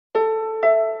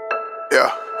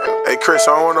Hey Chris,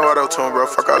 I don't want no auto-tune, bro.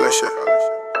 Fuck all that shit.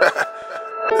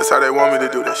 That's how they want me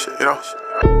to do this shit, you know?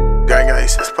 Gang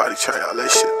sis, potty train, all that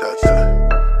shit,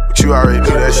 But you already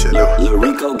do that shit, though. Lil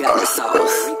Rico got the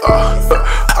sauce.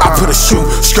 I put a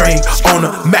shoestring on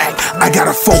a Mac. I got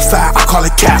a 4-5, I call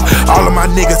it cap. All of my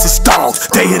niggas is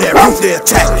dogs. They hit that roof, they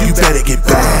attack. You better get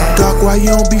back. Duck, why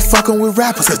you don't be fucking with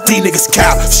rappers? Cause these niggas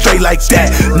cow, straight like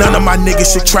that. None of my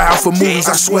niggas should try out for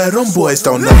moves. I swear them boys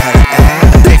don't know how to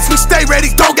act. Bitch, we stay ready,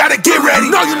 don't gotta get ready.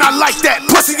 No, you not like that.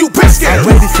 Pussy, you been scared. I'm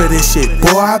ready for this shit,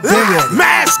 boy, I been ready.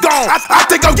 Mask on, I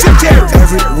think I'm Jim Carrey.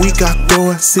 Every week I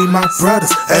go and see my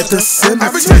brothers at the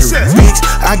cemetery. Bitch,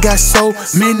 I got so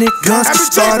many guns to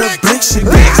start a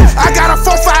Blicktionary. I got a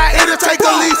 4-5, it'll take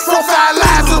at least 4-5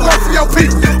 lives away from your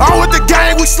people. On with the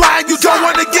game, we slide. You don't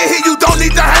wanna get hit, you don't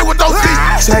need to hang with those people.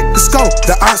 Check the scope,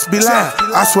 the ops be lying.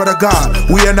 I swear to God,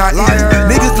 we are not eating.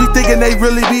 Niggas be thinking they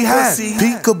really be high.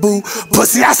 Peekaboo,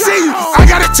 pussy, I see you. I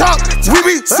got it tucked. We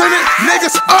be sending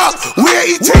niggas up. We'll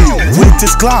eat you. With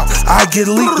this Glock, I get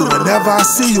lethal. Whenever I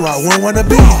see you, I won't wanna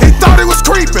be. He thought it was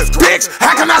creeping. Bitch,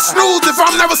 how can I snooze if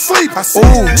I'm never sleeping?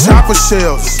 Ooh, chopper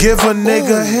shell, give a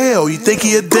nigga hell. You think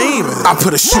he a demon? I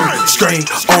put a shoestring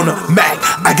on a Mac.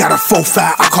 I got a 4-5,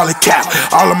 I call it cap.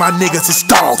 All of my niggas is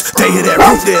dogs. They hit that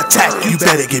roof, they attack. You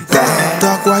better get back.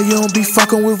 Duck, why you don't be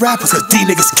fucking with rappers? Cause these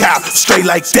niggas cow, straight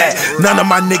like that. None of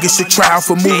my niggas should try out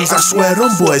for moves. I swear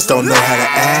them boys don't know how to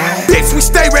act. Bitch, we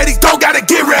stay ready, don't gotta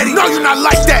get ready. No, you not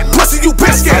like that. Pussy, you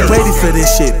been scared. I'm ready for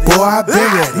this shit, boy, I been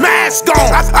ready. Mask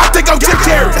on, I think I'm Jim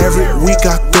Carrey. Every week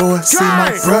I go and see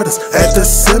my brothers at the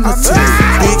cemetery.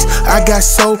 Bitch, I got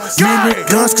so many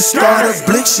guns could start a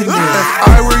Blicktionary. If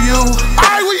I were you,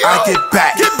 I get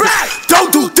back.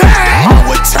 Don't do that. I'm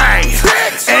with Tang,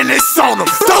 and it's on them.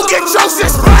 Don't get your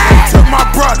shit splash to my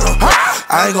brother.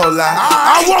 I ain't gon' lie,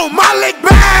 I want my lick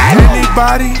back.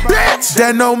 Anybody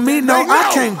that know me know I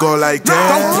can't go like that.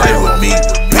 Don't play with me,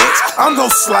 bitch. I'm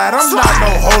gon' slide. I'm not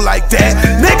no hoe like that.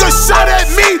 Niggas shot at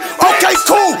me. Okay,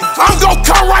 cool. I'm gon'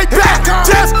 come right back.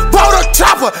 Just bought a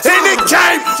chopper and it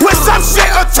came with some shit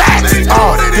attached.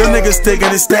 Oh, your niggas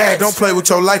thinking it's bad. Don't play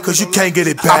with your life cause you can't get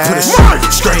it back. I put a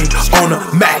string on a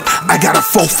Mac. I got a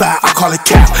 4-5, I call it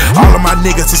cap. All of my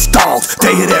niggas is dogs.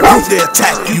 They hit that roof, they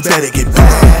attack. You better get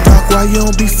back. Duck, why you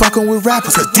don't be fucking with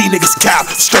rappers? Cause these niggas cow,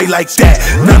 straight like that.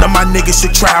 None of my niggas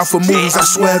should try out for moves. I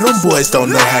swear them boys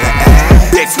don't know how to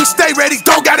act. Bitch, we stay ready,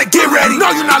 don't gotta get ready.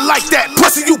 No, you not like that.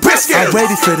 Pussy, you been scared. I'm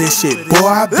ready for this shit, boy,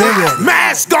 I been ready.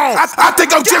 Mask on, I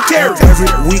think I'm Jim Carrey.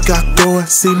 Every week I go and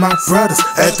see my brothers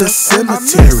at the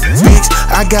cemetery. Bitch,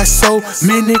 I got so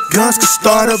many guns could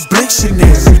start a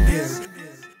Blicktionary.